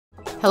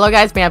Hello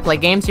guys, May I Play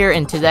Games here,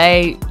 and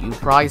today, you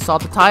probably saw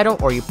the title,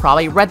 or you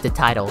probably read the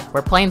title.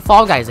 We're playing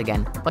Fall Guys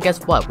again, but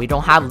guess what? We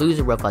don't have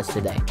Loser with us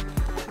today.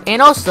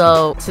 And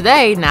also,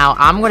 today, now,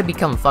 I'm gonna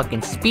become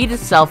fucking Speed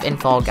itself in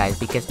Fall Guys,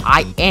 because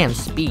I am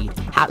Speed.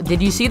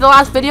 Did you see the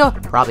last video?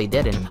 Probably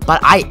didn't,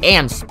 but I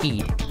am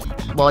Speed.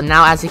 Well,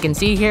 now, as you can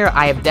see here,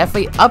 I have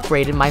definitely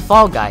upgraded my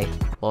Fall Guy.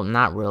 Well,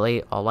 not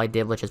really. All I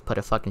did was just put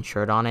a fucking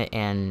shirt on it,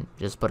 and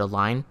just put a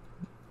line.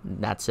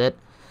 That's it.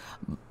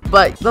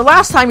 But the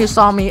last time you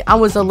saw me, I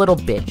was a little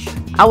bitch.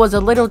 I was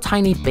a little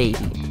tiny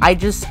baby. I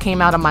just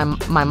came out of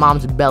my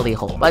mom's belly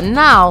hole. But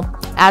now,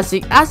 as you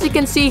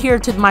can see here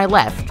to my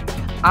left,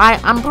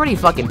 I'm pretty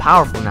fucking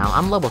powerful now.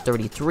 I'm level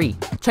 33.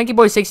 Chunky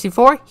Boy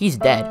 64, he's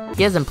dead.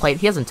 He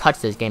hasn't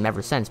touched this game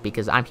ever since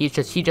because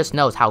he just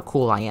knows how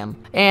cool I am.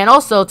 And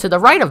also to the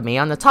right of me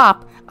on the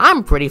top,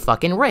 I'm pretty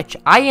fucking rich.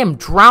 I am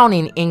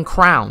drowning in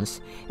crowns.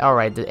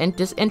 Alright,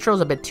 this intro's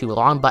a bit too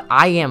long, but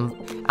I'm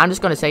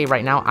just gonna say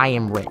right now, I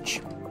am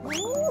rich.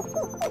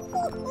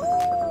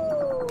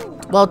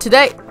 Well,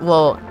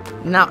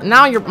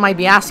 now you might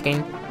be asking,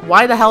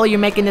 why the hell are you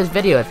making this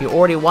video if you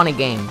already won a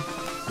game?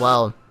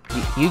 Well,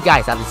 you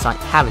guys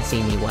haven't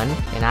seen me win,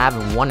 and I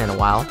haven't won in a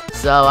while.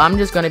 So I'm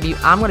gonna be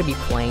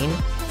playing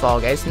Fall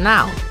Guys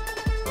now.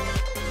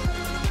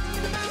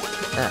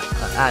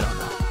 I don't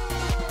know.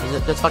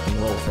 Just fucking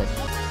roll with it.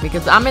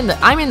 Because I'm in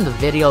the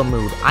video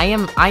mood. I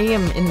am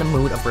in the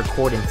mood of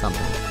recording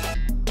something.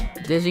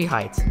 Dizzy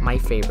Heights, my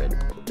favorite.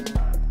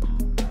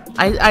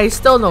 I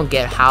still don't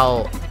get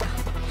how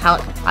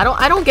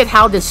I don't get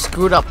how this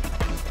screwed up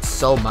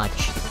so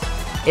much.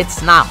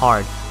 It's not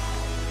hard.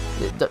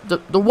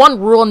 The one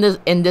rule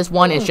in this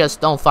one is just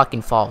don't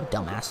fucking fall,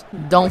 dumbass.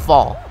 Don't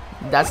fall.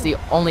 That's the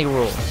only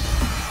rule.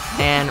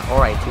 And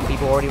alright, 2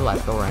 people already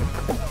left, alright.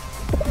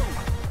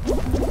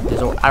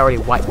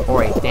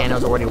 Alright,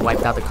 Daniel's already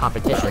wiped out the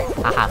competition.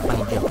 Haha,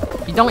 funny jump.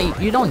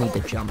 You don't need to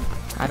jump.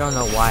 I don't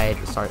know why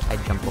I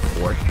jumped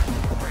before.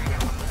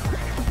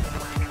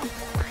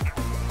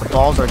 The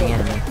balls are the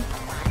enemy.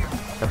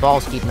 The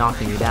balls keep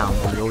knocking you down,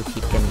 but you always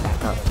keep getting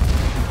back up.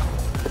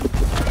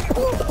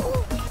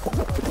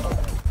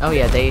 Oh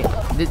yeah,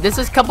 this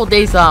is a couple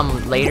days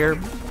later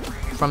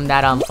from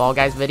that Fall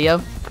Guys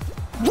video.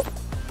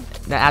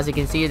 As you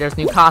can see, there's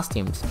new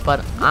costumes,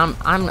 but I'm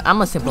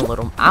a simple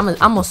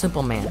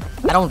man.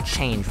 I don't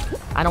change.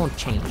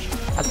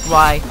 That's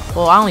why.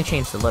 Well, I only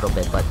changed a little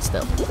bit, but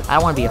still, I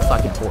want to be a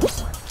fucking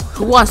horse.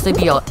 Who wants to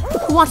be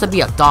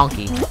a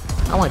donkey?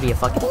 I want to be a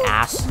fucking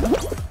ass.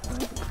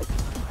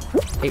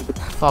 Hey,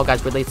 Fall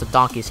Guys released a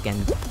donkey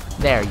skin.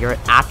 There, you're an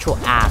actual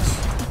ass.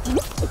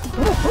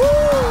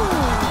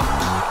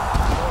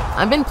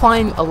 I've been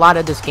playing a lot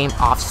of this game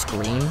off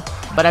screen,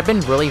 but I've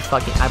been really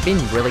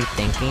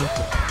thinking.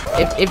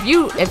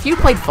 If you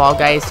played Fall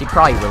Guys, you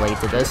probably relate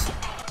to this.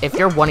 If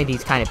you're one of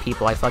these kind of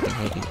people, I fucking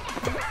hate you.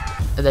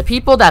 The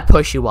people that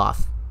push you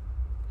off.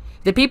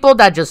 The people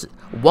that just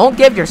won't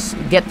get their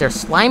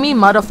slimy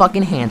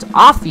motherfucking hands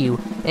off you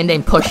and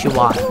then push you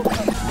off.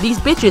 These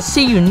bitches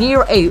see you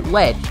near a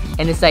ledge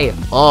and they say,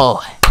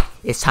 "Oh,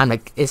 it's time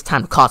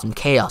to cause some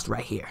chaos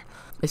right here."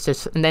 It's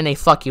just, and then they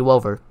fuck you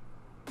over.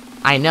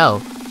 I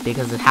know,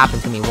 because it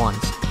happened to me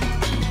once.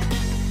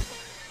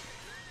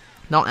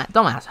 Don't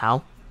ask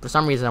how. For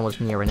some reason, I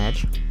was near an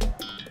edge.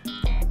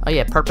 Oh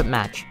yeah, perfect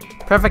match.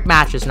 Perfect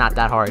match is not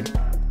that hard.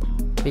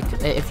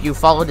 If you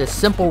follow this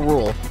simple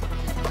rule.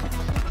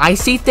 I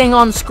see thing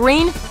on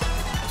screen,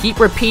 keep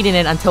repeating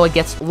it until it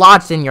gets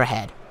lodged in your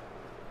head.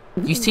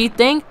 You see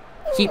thing,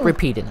 keep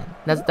repeating it.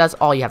 That's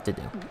all you have to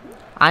do.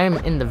 I am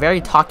in the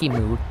very talky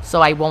mood,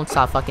 so I won't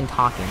stop fucking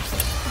talking.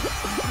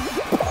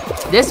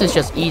 This is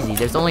just easy.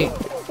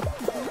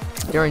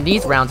 During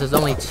these rounds, there's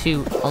only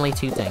two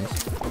things.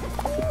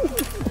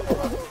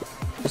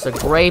 Just a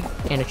grape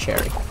and a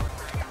cherry.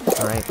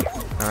 Alright,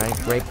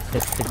 grape.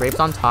 The grape's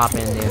on top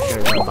and the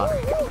cherry's on the bottom.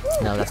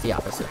 No, that's the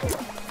opposite.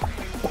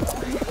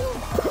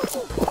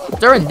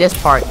 During this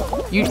part,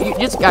 you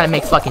just gotta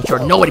make fucking sure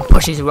nobody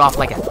pushes you off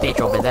like a bitch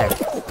over there.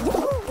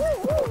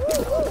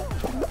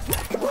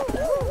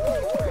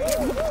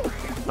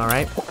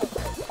 Alright.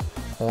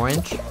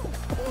 Orange.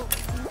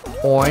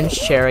 Orange,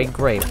 cherry,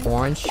 grape.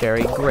 Orange,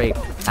 cherry, grape,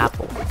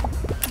 apple.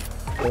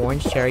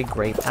 Orange, cherry,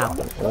 grape,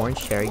 apple. Orange,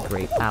 cherry,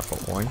 grape, apple.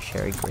 Orange,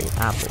 cherry, grape,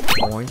 apple.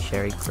 Orange,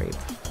 cherry, grape.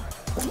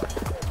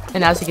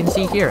 And as you can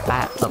see here,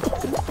 I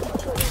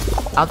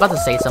was about to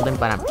say something,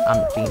 but I'm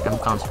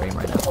concentrating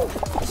right now.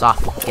 It's off.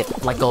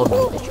 Let go of me,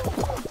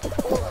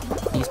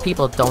 bitch. These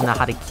people don't know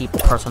how to keep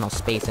personal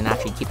space and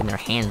actually keeping their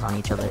hands on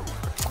each other.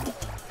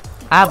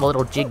 I have a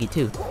little jiggy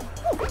too.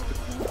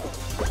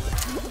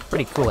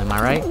 Pretty cool, am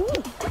I right?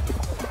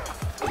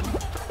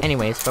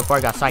 Anyways, before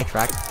I got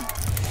sidetracked.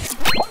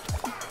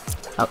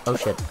 Oh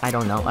shit, I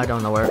don't know where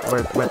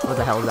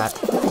the hell is that?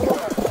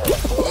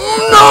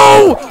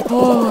 No!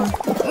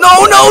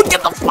 Oh, no,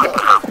 get the fuck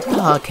out!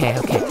 Okay.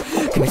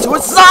 Commit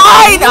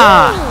suicide!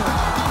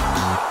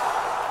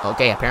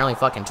 Okay, apparently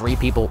fucking 3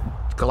 people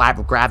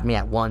grabbed me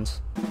at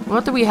once.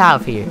 What do we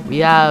have here? We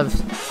have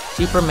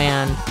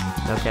Superman,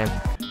 okay,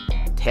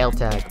 tail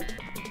tag,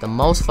 the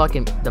most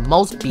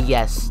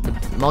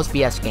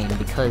BS game,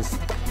 because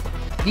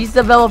these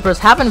developers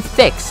haven't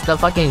fixed the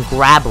fucking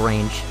grab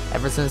range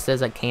ever since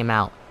this came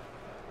out.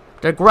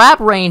 The grab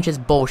range is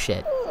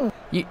bullshit.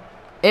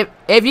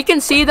 If you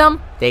can see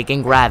them, they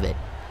can grab it.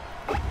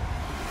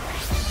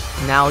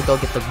 Now go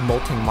get the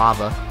molten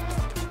lava.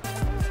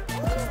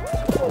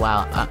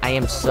 Wow, I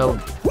am so...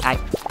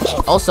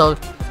 Also,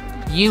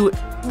 you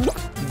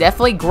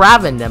definitely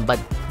grabbing them, but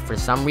for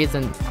some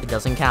reason, it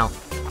doesn't count.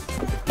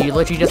 You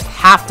literally just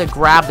have to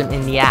grab them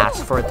in the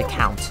ass for it to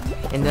count.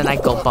 And then I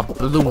go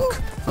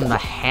bablunk from the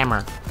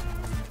hammer.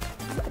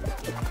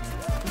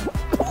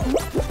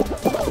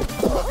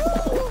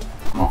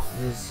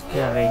 This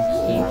guy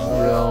keeps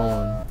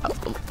going.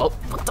 Oh,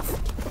 what the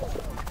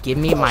f— Give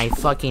me my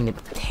fucking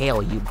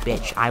tail, you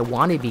bitch. I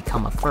want to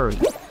become a furry.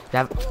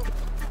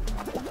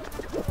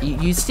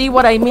 You see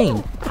what I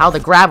mean? How the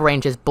grab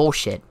range is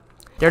bullshit.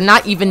 They're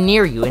not even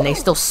near you, and they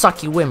still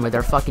suck you in with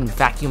their fucking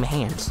vacuum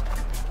hands.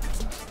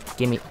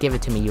 Give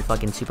it to me, you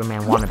fucking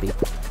Superman wannabe.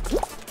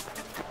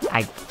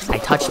 I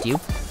touched you.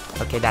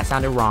 Okay, that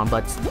sounded wrong,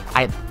 but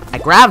I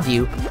grabbed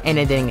you, and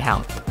it didn't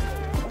count.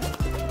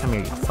 Come here,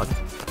 you fucking...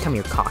 Come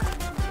here, cock.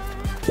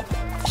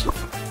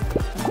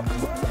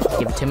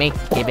 Give it to me.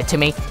 Give it to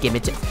me. Give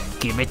it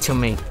to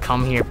me.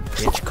 Come here,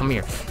 bitch. Come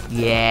here.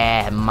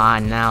 Yeah,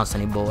 mine now,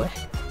 sonny boy.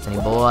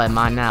 Sonny boy,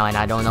 mine now, and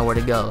I don't know where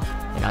to go.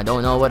 And I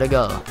don't know where to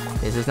go.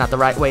 This is not the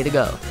right way to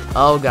go.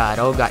 Oh god,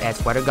 I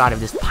swear to god if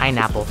this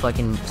pineapple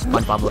fucking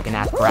SpongeBob looking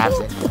ass grabs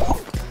it.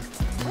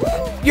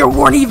 You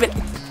weren't even...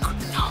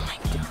 Oh my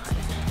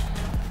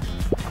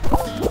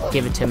god.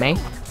 Give it to me.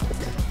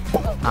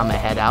 I'ma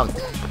head out.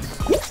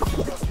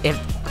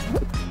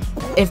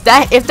 If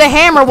the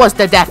hammer was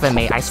the death of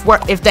me, I swear,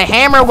 if the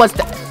hammer was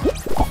the...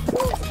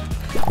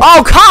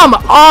 Oh, come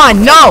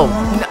on, no!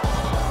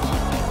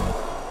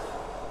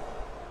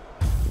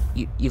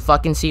 You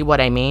fucking see what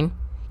I mean?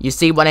 You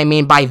see what I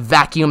mean by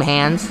vacuum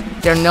hands?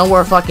 They're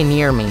nowhere fucking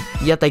near me,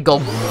 yet they go...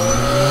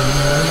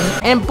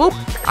 And boop,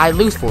 I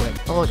lose for it.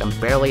 Oh, look, I'm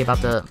barely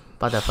about to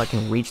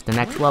fucking reach the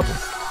next level.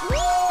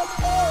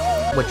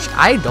 Which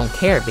I don't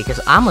care, because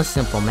I'm a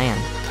simple man.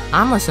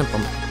 I'm a simple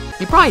man.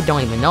 You probably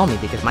don't even know me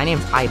because my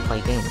name's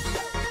iPlayGames.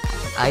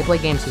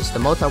 iPlayGames is the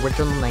most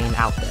original name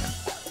out there.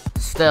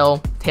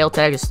 Still,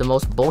 Telltale is the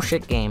most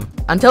bullshit game.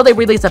 Until they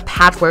release a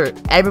patch where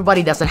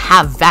everybody doesn't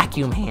have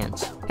vacuum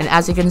hands. And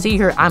as you can see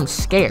here, I'm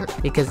scared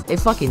because it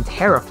fucking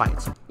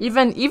terrifies me.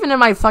 Even in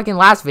my fucking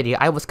last video,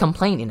 I was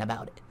complaining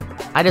about it.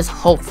 I just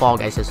hope Fall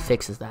Guys just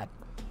fixes that.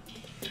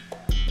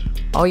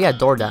 Oh yeah,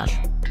 DoorDash.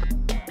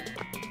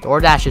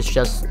 DoorDash is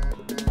just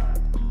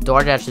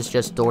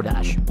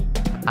DoorDash.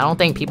 I don't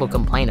think people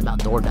complain about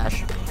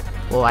DoorDash.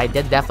 Well, I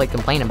did definitely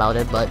complain about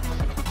it, but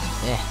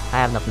I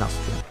have nothing else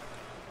to do.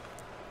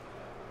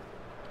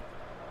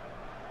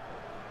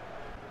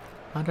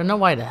 I don't know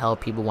why the hell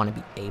people want to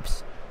be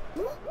apes.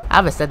 I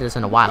haven't said this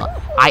in a while.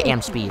 I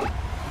am Speed.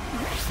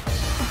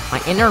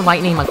 My inner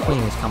Lightning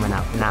McQueen is coming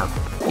out now.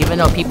 Even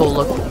though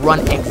people run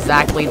in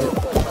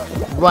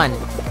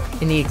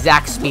the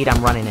exact speed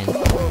I'm running in.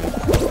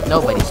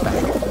 Nobody's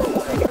special.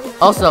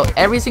 Also,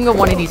 every single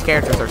one of these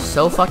characters are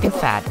so fucking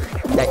fat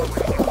that...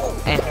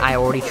 And I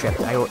already tripped.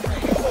 Oh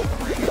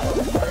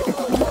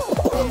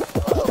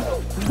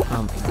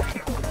my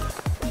god.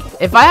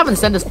 If I haven't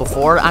said this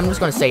before, I'm just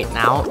gonna say it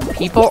now.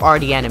 People are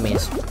the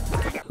enemies.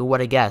 Who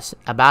would have guessed?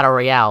 A battle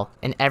royale,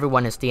 and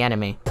everyone is the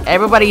enemy.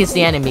 Everybody is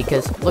the enemy,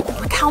 because look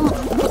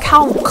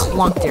how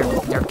clunk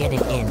they're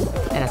getting in.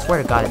 And I swear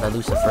to god if I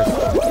lose the first...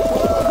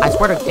 I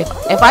swear to...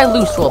 If I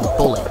lose to a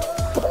bullet...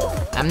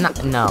 I'm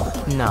not... No.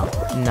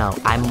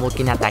 I'm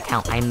looking at that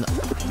count.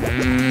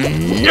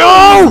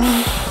 No!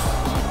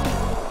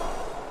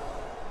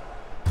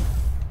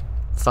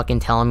 Fucking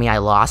telling me I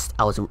lost.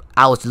 I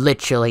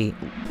literally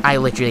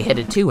hit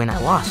it too and I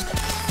lost.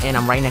 And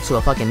I'm right next to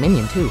a fucking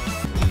minion too.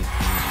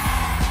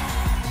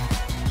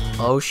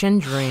 Ocean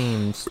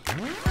Dreams.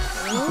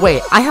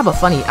 Wait, I have a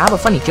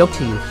funny joke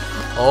to you.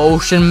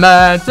 Ocean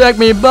man, take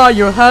me by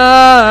your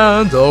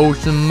hand.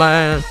 Ocean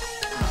man,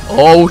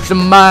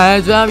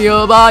 grab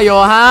you by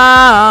your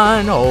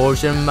hand.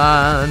 Ocean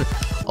man,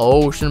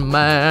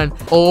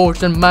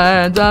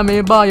 take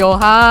me by your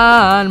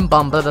hand.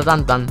 Bum ba da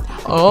dun dun.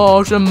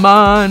 Ocean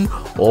man,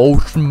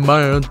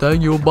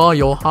 take you by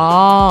your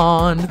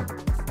hand.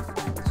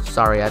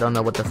 Sorry, I don't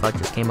know what the fuck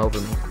just came over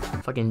me.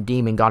 Fucking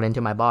demon got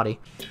into my body.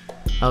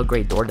 Oh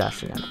great,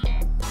 DoorDash again.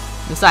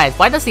 Besides,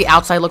 why does the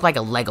outside look like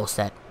a Lego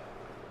set?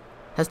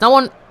 Has no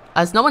one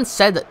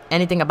said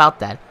anything about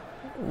that?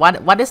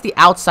 Why does the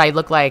outside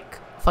look like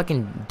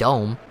fucking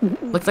dome?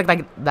 Looks like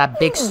that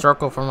big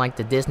circle from like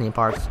the Disney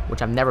parks,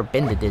 which I've never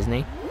been to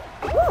Disney.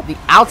 The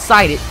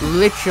outside, it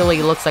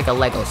literally looks like a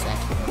Lego set.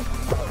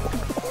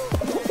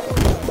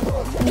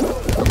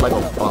 The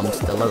Lego bumps,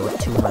 the Lego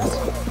tumors.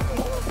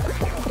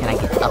 Can I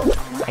get up?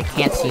 I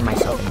can't see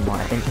myself anymore.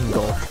 I've been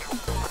engulfed.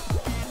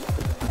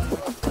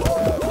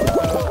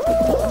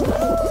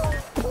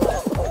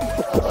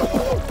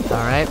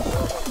 Alright.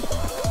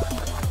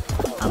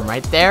 I'm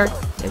right there.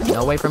 There's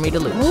no way for me to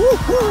lose.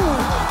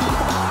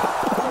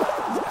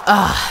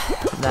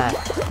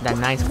 That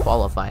nice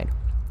qualified.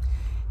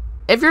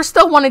 If you're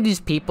still one of these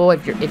people,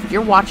 if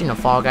you're watching a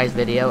Fall Guys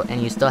video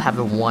and you still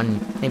haven't won,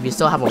 if you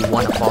still haven't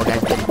won a Fall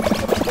Guys video,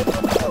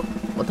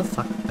 what the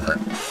fuck?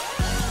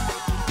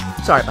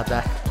 Sorry about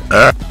that.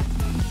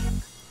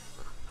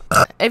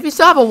 If you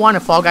still haven't won a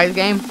Fall Guys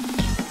game,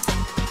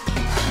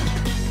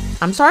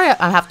 I'm sorry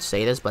I have to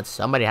say this, but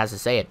somebody has to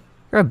say it.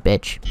 You're a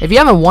bitch. If you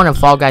haven't won a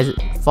Fall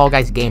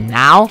Guys game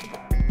now,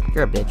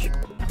 you're a bitch.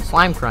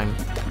 Slime climb.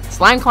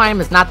 Slime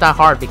climb is not that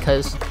hard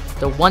because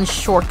the one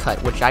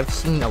shortcut which I've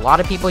seen a lot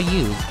of people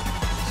use.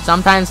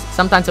 Sometimes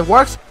it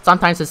works,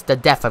 sometimes it's the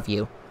death of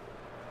you.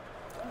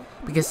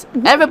 Because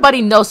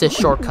everybody knows this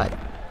shortcut.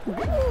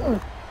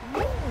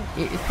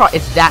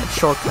 It's that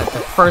shortcut, the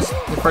first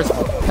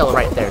pillar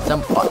right there.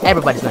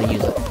 Everybody's gonna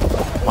use it.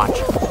 Watch.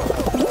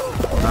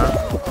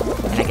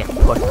 And I get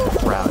pushed to the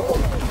crowd.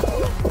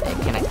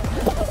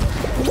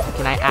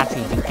 Can I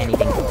actually do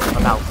anything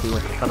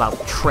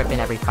about tripping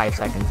every 5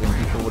 seconds and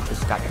people would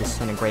just got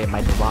disintegrated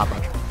by the lava?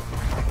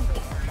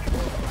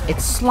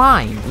 It's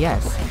slime,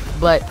 yes,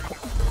 but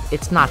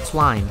it's not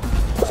slime.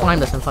 Slime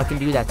doesn't fucking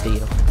do that to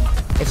you.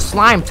 If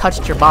slime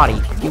touched your body,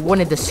 you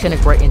wouldn't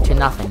disintegrate into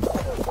nothing.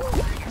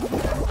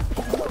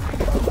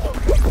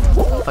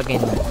 Fucking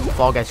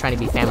Fall Guys trying to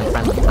be family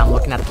friendly. I'm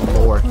looking at the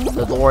lore.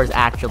 The lore is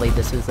actually,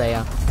 this is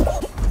a,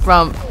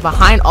 from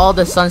behind all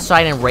the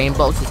sunshine and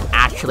rainbows is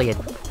actually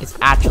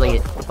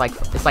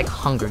it's like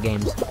Hunger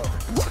Games.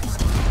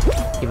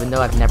 Even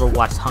though I've never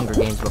watched Hunger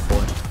Games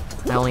before.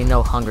 I only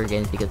know Hunger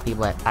Games because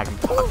people have actually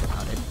talked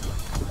about it.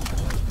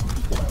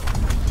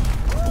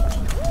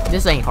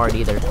 This ain't hard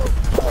either.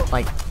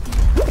 Like,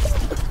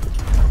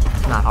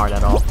 it's not hard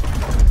at all.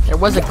 There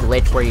was a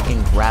glitch where you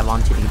can grab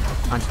onto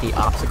the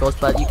obstacles,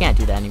 but you can't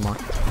do that anymore.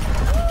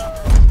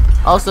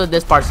 Also,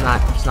 this part's not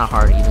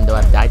hard, even though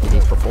I've died to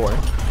these before.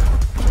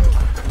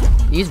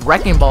 These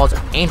wrecking balls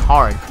ain't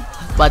hard,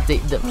 but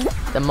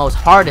the most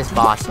hardest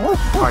boss are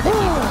the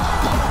people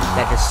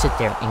that just sit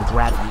there and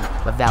grab you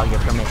without your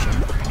permission.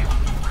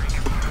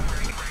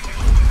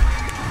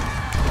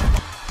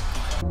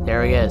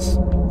 There he is,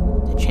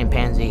 the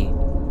chimpanzee,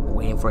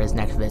 waiting for his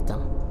next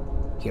victim.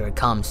 Here it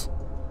comes.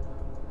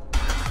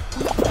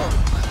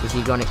 Is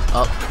he gonna?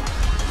 Oh,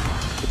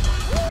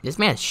 this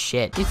man's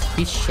shit.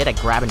 He's shit at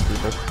grabbing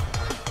people.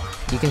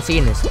 You can see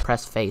in his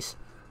depressed face.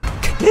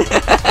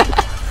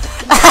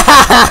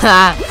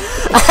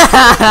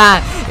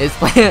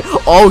 It's like,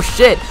 oh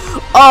shit!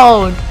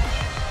 Oh,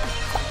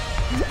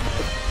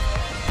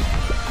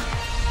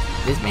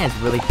 this man's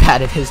really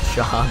bad at his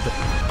job.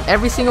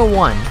 Every single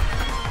one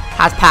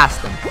has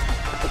passed him.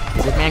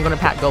 Is this man gonna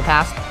go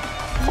past?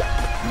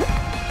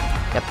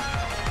 Yep.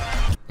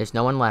 There's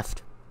no one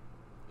left.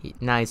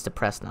 Now he's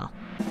depressed now.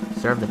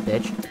 Serve the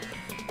bitch.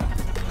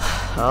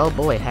 Oh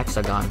boy,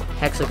 Hexagon.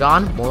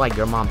 Hexagon? More like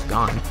your mom's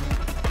gone.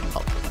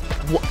 Oh,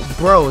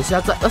 bros,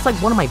 that's like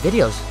one of my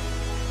videos.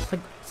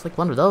 It's like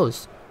one of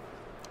those.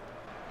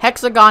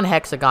 Hexagon,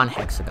 Hexagon,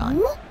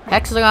 Hexagon.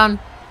 Hexagon,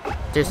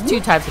 there's two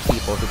types of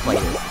people who play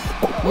this.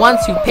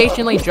 Ones who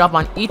patiently jump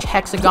on each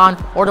hexagon,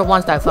 or the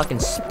ones that fucking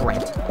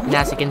sprint. And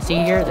as you can see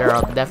here, there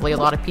are definitely a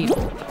lot of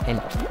people. And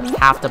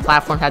half the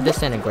platform had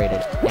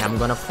disintegrated. And I'm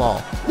gonna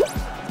fall.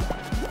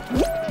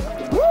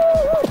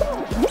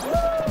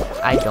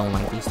 I don't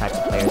like these types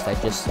of players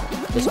that just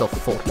go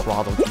full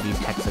throttle to these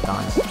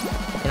hexagons.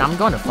 And I'm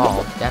going to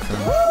fall,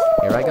 definitely.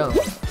 Here I go.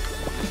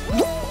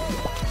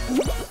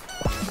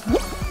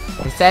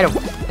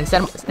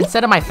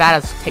 Instead of my fat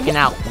ass taking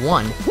out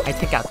one, I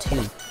take out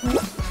two.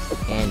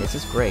 And this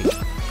is great.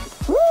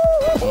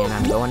 And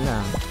I'm going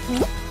down.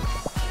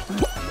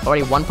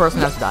 Already one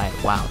person has died.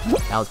 Wow,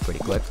 that was pretty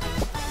quick.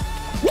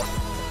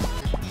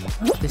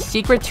 The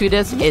secret to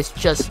this is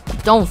just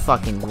don't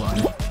fucking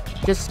run.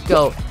 Just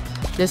go.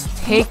 Just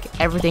take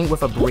everything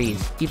with a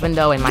breeze, even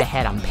though in my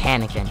head I'm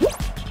panicking.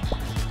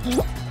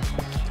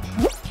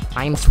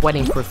 I am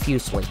sweating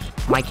profusely.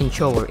 My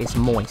controller is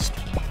moist.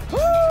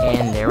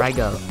 And there I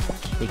go.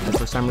 Because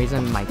for some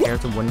reason my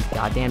character wouldn't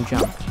goddamn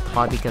jump.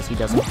 Probably because he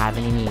doesn't have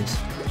any knees.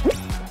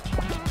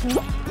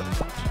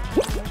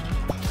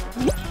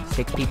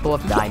 6 people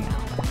have died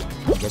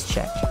now. Just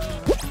check.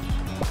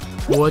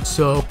 What's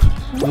up?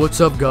 What's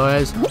up,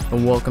 guys?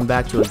 And welcome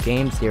back to a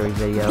game theory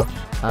video.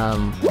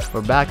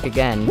 We're back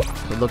again.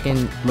 We're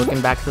looking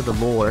back through the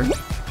lore.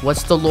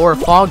 What's the lore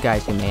of Fall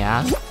Guys, you may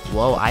ask?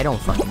 Well, I don't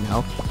fucking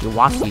know.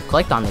 You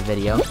clicked on the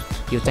video.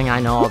 You think I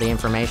know all the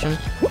information?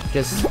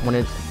 Just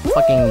wanted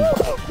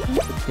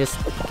just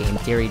game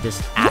theory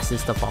just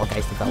asks the Fall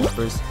Guys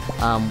developers,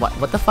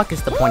 what the fuck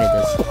is the point of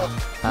this?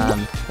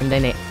 And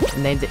then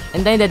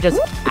they just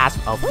ask,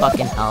 oh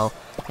fucking hell,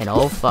 and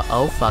oh fuck, I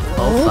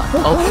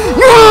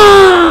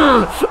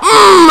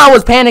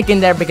was panicking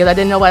there because I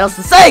didn't know what else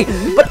to say,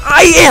 but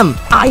I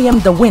am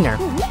the winner.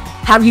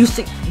 Have you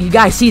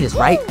guys see this,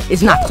 right?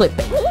 It's not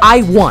clickbait.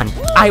 I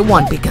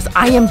won because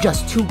I am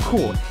just too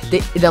cool.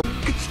 The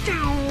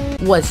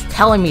was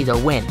telling me to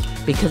win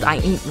because I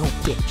ain't no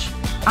bitch.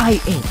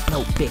 I ain't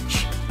no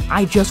bitch.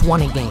 I just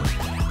won a game.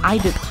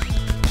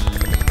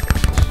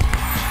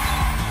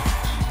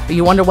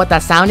 You wonder what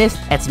that sound is?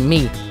 That's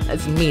me.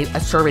 That's me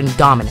asserting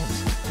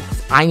dominance.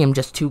 I am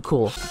just too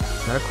cool.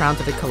 Another crown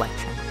to the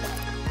collection.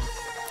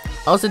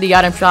 Also, the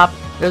item shop.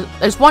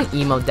 There's one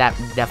emote that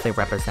definitely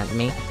represents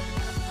me.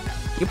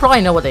 You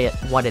probably know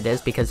what it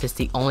is because it's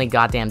the only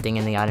goddamn thing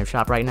in the item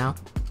shop right now.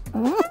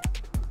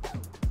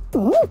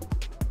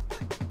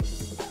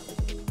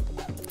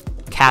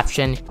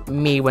 Caption,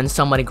 me when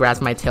somebody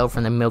grabs my tail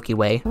from the Milky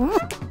Way.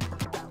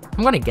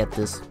 I'm gonna get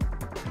this.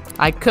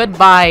 I could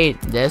buy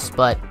this,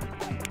 but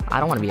I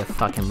don't want to be a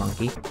fucking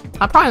monkey.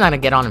 I'm probably not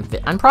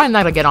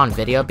gonna get on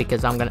video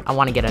because I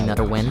want to get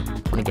another win.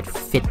 I want to get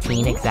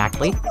 15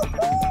 exactly.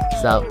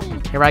 So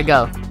here I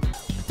go.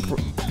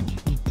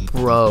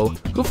 Bro,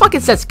 who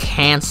fucking says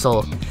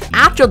cancel?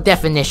 Actual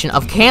definition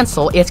of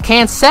cancel is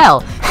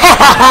cancel.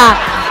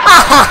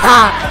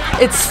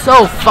 It's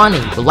so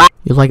funny.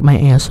 You like my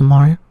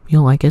ASMR?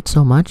 You like it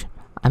so much?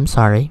 I'm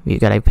sorry. You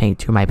gotta pay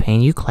through my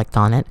pain. You clicked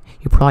on it.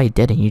 You probably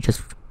didn't. You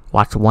just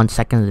watched 1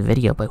 second of the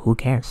video, but who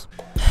cares?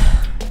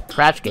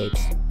 Crash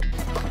Gates.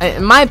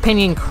 In my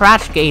opinion,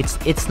 Crash Gates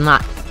is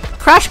not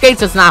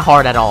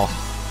hard at all.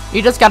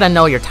 You just gotta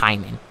know your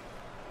timing.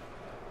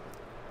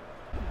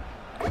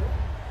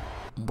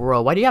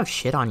 Bro, why do you have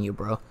shit on you,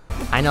 bro?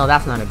 I know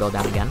that's not gonna go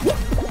down again.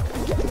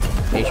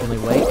 Patiently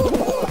wait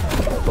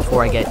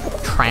before I get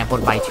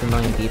trampled by 2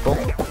 million people.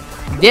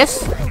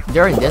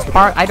 During this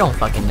part, I don't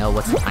fucking know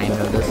what's the timing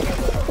of this.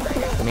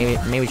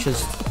 Maybe it's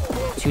just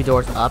 2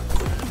 doors up,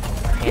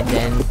 and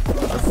then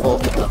the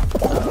full.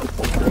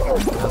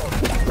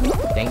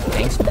 Okay.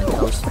 Thanks,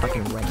 Mentos.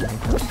 Fucking red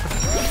Mentos.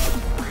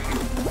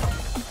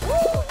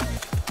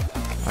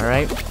 All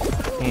right,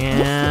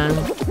 and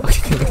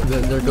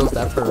there goes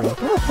that furry.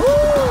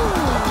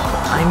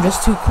 I'm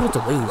just too cool to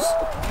lose.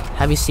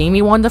 Have you seen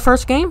me win the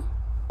first game?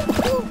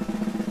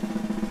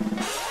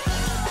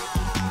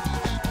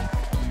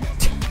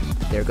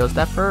 There goes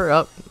that fur.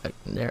 Oh,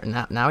 there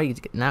now he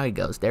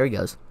goes. There he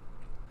goes.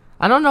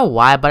 I don't know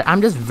why, but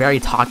I'm just very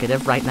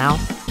talkative right now.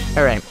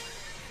 All right,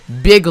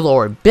 big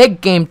lore,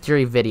 big game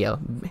theory video.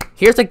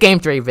 Here's a game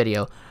theory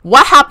video.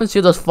 What happens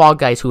to those Fall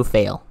Guys who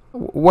fail?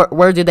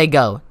 Where do they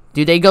go?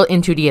 Do they go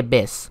into the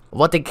abyss?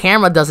 What the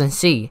camera doesn't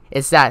see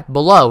is that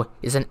below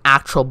is an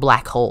actual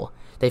black hole.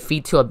 They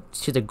feed to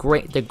the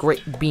great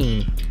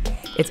being.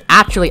 It's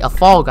actually a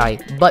Fall Guy,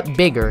 but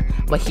bigger.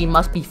 But he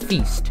must be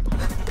feast.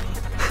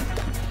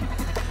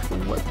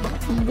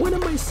 What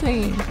am I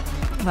saying?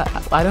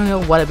 I don't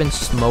know what I've been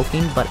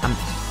smoking, but I'm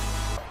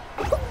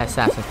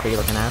Assassin's Creed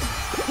looking ass.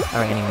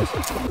 Alright, anyways.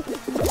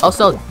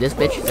 Also, this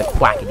bitch is a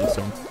Quackity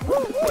soon.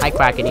 Hi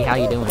Quackity, how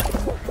you doing?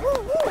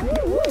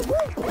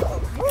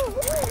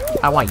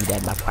 I want you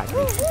dead, not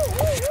Quackity.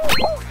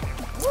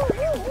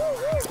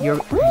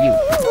 You.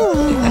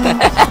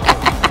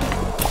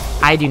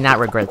 I do not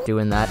regret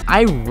doing that.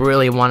 I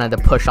really wanted to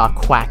push off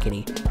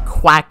Quackity.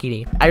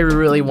 I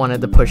really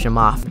wanted to push him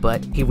off,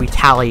 but he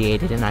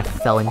retaliated and I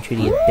fell into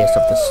the abyss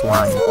of the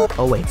slime.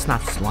 Oh wait, it's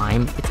not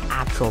slime, it's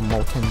actual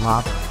molten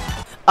lava.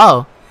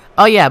 Oh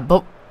yeah,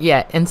 but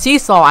yeah, in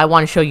Seesaw I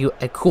want to show you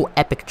a cool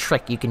epic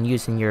trick you can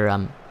use in your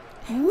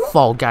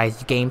Fall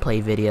Guys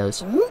gameplay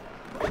videos.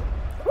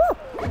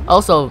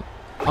 Also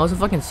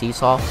fucking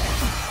Seesaw.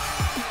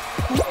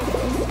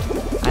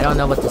 I don't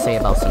know what to say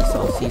about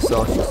Seesaw.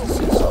 Seesaw is just a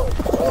seesaw.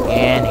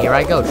 And here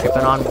I go,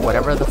 tripping on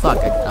whatever the fuck.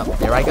 Oh,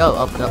 there I go.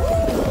 Oh, no.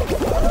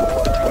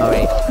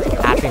 Alright.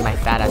 Actually, my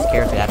fat ass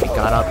character actually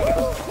got up.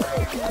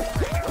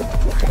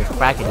 There's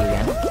Quackity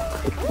again.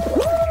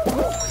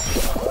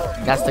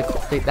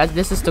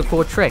 This is the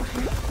cool trick.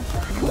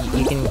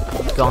 You can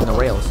go on the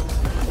rails.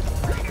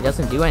 It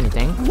doesn't do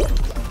anything.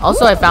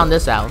 Also, I found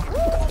this out.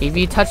 If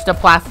you touch the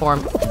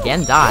platform,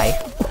 again die.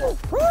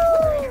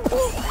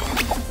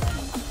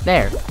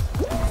 There.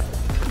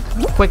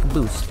 Quick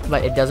boost,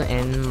 but it doesn't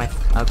end my.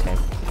 Okay.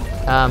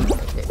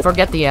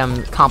 Forget the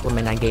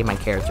compliment I gave my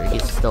character.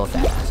 He's still a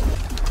fat ass.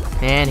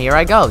 And here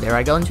I go. There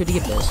I go into the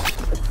abyss.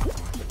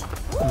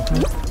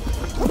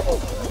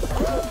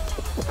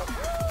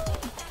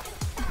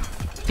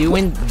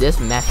 Doing this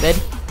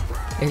method,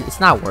 it's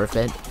not worth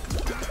it.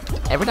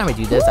 Every time I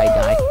do this, I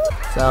die.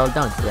 So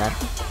don't do that.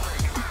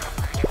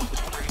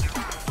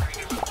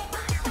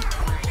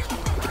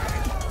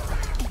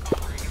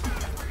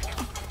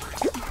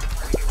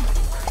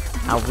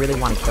 I really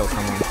want to kill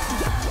someone.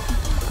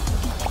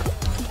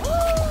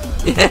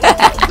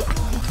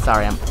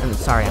 Sorry, I'm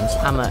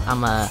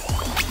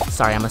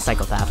a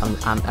psychopath.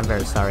 I'm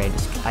very sorry.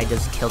 I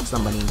just killed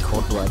somebody in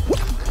cold blood,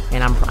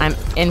 and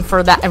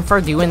for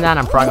doing that,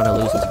 I'm probably gonna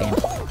lose this game.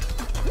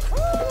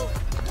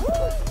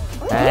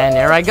 And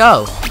there I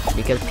go,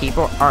 because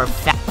people are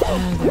fat.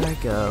 And there I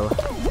go.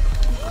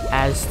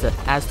 As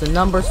the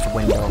numbers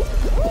dwindle,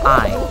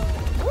 I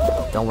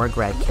don't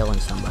regret killing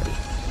somebody.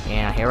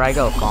 And here I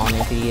go, falling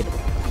into the...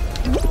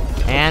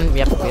 And,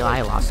 yep,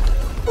 I lost.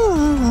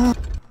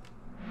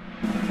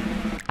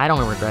 I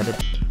don't regret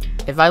it.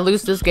 If I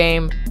lose this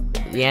game,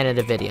 the end of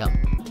the video.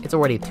 It's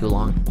already too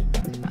long.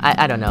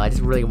 I don't know, I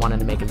just really wanted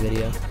to make a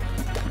video.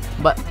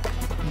 But,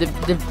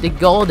 the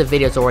goal of the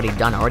video is already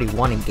done. I already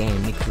won a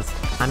game, because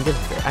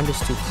I'm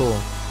just too cool.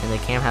 And they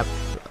can't have.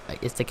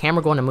 Is the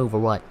camera going to move or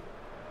what?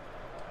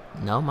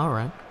 No, I'm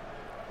alright.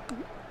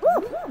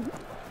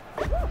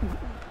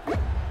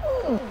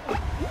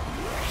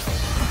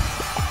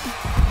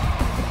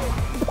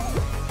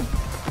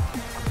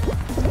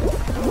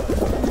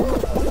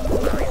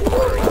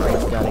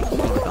 Gotta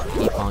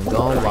keep on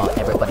going while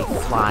everybody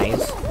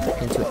flies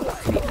into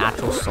the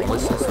actual solar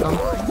system,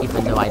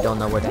 even though I don't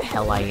know where the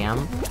hell I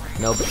am.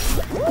 No,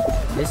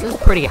 this is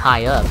pretty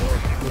high up.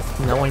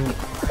 No one,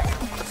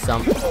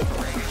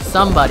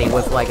 somebody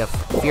with like a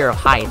fear of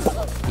heights.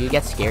 Do you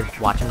get scared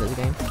watching this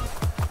game?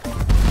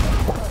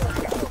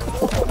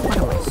 What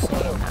am I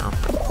saying now?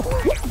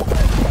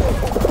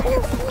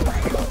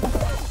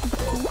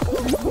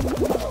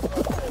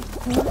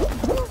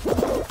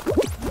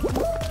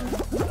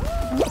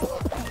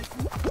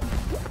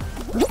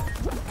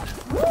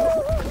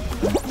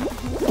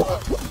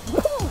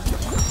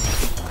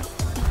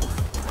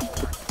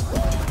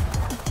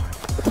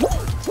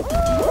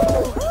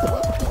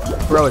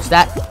 Bro, is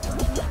that...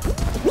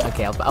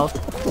 Okay, I was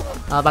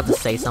about to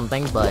say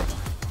something, but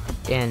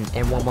in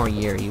 1 more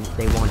year,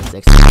 they won't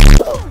exist.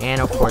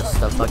 And of course,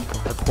 the okay,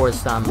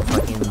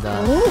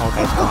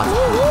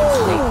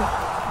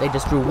 they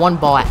just threw one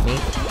ball at me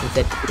and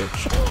said,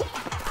 bitch.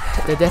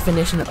 The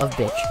definition of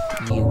bitch,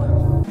 you.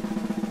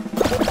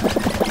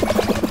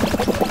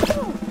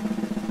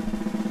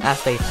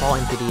 As they fall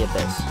into the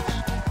abyss,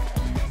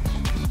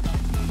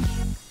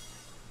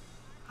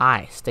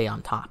 I stay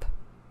on top.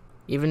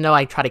 Even though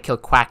I try to kill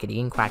Quackity,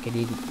 and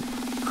Quackity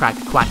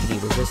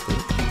resisted.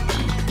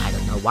 I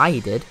don't know why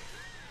he did.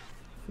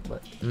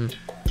 But,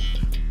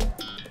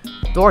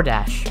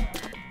 DoorDash.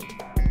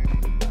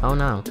 Oh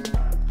no.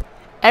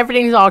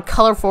 Everything's all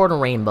colorful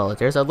and rainbow.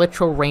 There's a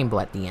literal rainbow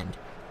at the end.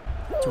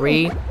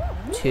 3,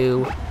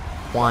 2,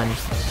 1,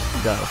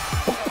 go.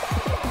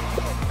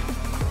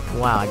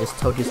 Wow, I just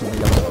told you something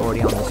that was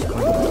already on the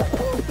screen.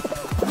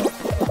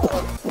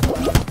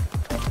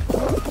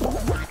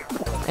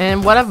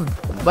 And what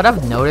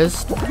I've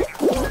noticed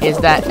is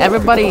that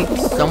everybody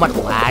somewhat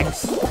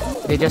lags.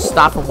 They just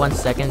stop for 1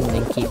 second and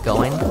then keep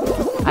going.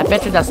 I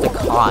bet you that's the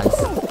cause.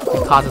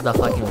 The cause of the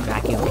fucking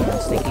vacuum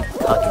hands. They keep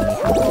tugging me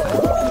half the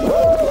time.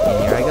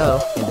 And here I go.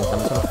 And then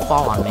someone's gonna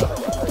fall on me.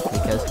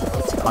 Because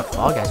it's called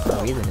Fall Guys for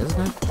a reason,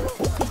 isn't it?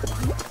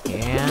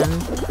 And...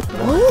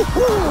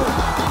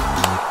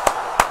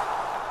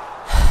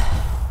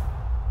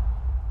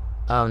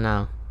 oh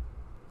no.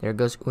 There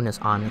goes Unus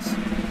Annus.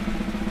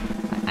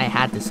 I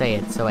had to say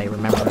it, so I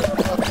remember it.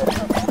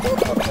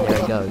 There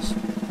it goes.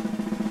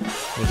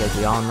 Because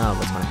we all know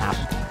what's gonna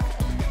happen.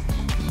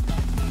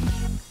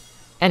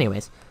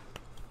 Anyways.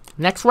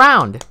 Next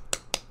round!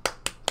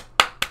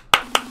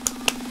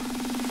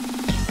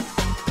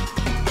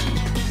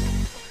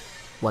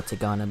 What's it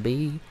gonna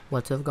be?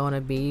 What's it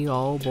gonna be?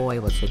 Oh boy,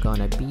 what's it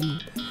gonna be?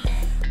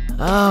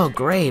 Oh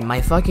great,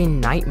 my fucking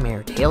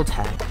nightmare. Tail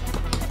tag.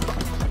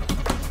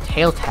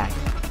 Tail tag.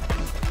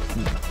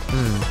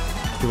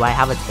 Do I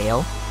have a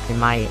tail?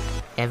 Am I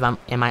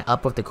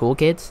up with the cool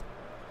kids?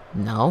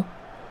 No.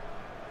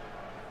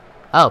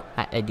 Oh,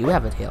 I do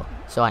have a tail.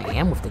 So I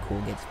am with the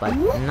cool kids, but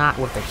not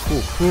with the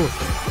cool kids.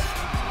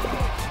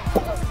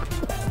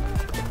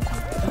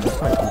 I'm just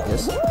gonna do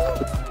this.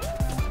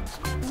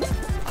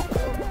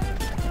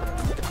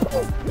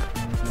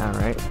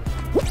 Alright.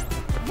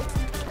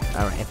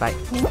 Alright, if I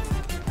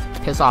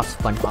piss off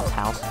SpongeBob's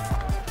house.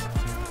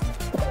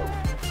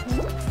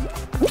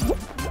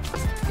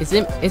 Is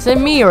it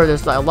me, or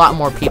there's like a lot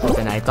more people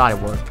than I thought it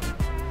would?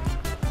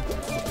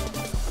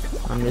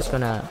 I'm just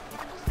gonna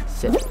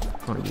sit.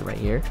 I'm gonna be right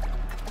here.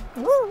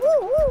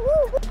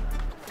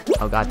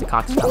 Oh god, the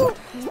cock's coming.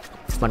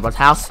 SpongeBob's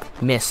house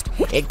missed.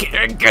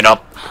 Get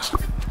up.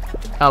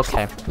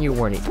 Okay, you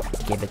weren't it.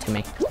 Give it to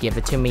me. Give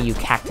it to me, you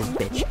cactus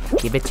bitch.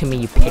 Give it to me,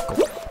 you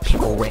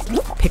pickle Rick.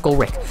 Pickle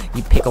Rick.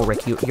 You pickle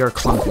Rick. You're a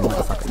clumsy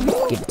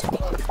motherfucker. Give it to me.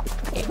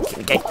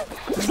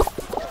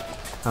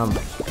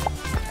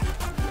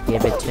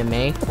 Give it to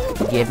me.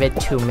 Give it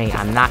to me.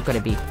 I'm not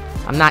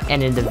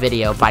ending the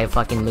video by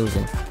fucking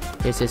losing.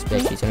 Here's this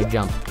bitch. He's gonna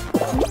jump.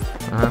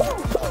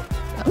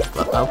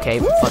 Okay,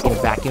 fucking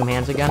vacuum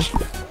hands again.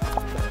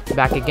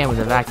 Back again with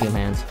the vacuum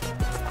hands.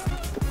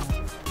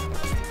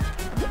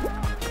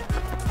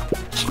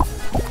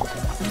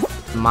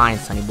 Mine,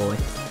 sonny boy.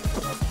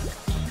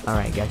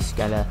 Alright, guys,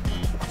 gotta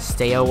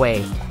stay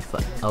away.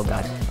 Oh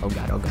god, oh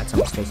god, oh god,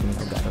 someone's chasing me.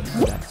 Oh god,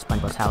 oh god.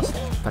 SpongeBob's house.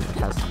 SpongeBob's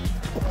house.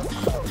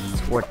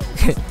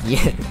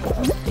 Yeah,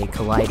 they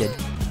collided.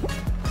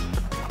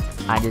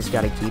 I just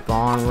gotta keep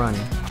on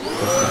running.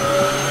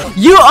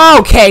 You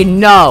okay?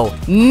 No,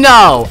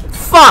 no,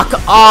 fuck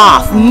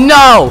off,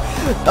 no.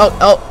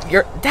 Oh,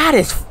 that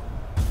is.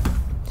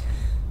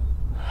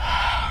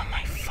 Oh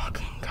my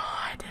fucking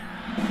god.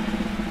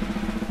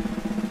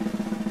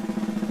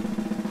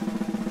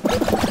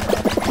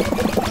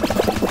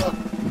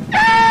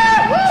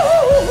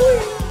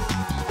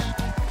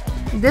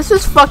 This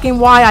is fucking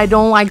why I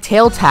don't like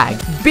tail tag.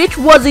 Bitch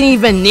wasn't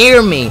even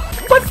near me.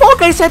 But Fall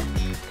Guys said,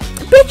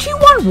 bitch, you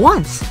won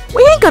once.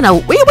 We ain't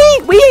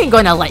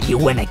gonna let you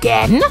win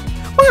again.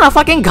 We're gonna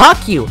fucking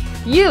cuck you.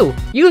 You,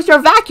 use your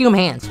vacuum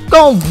hands.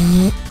 Go.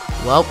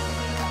 Well,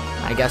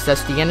 I guess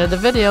that's the end of the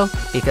video,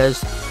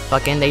 because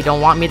fucking they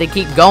don't want me to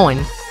keep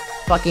going.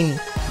 Fucking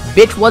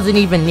bitch wasn't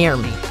even near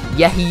me,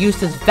 yet he used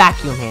his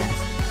vacuum hands.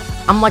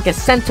 I'm like a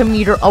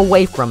centimeter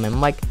away from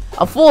him, like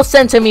a full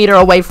centimeter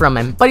away from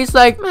him, but he's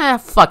like,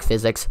 fuck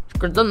physics.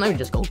 Let me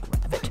just go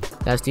grab it.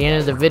 That's the end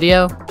of the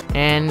video,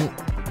 and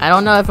I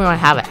don't know if we're gonna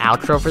have an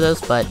outro for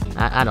this, but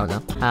I don't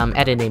know.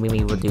 Editing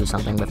me will do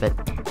something with it.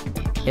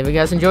 If you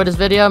guys enjoyed this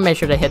video, make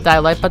sure to hit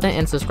that like button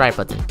and subscribe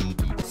button.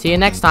 See you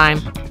next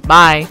time.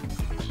 Bye.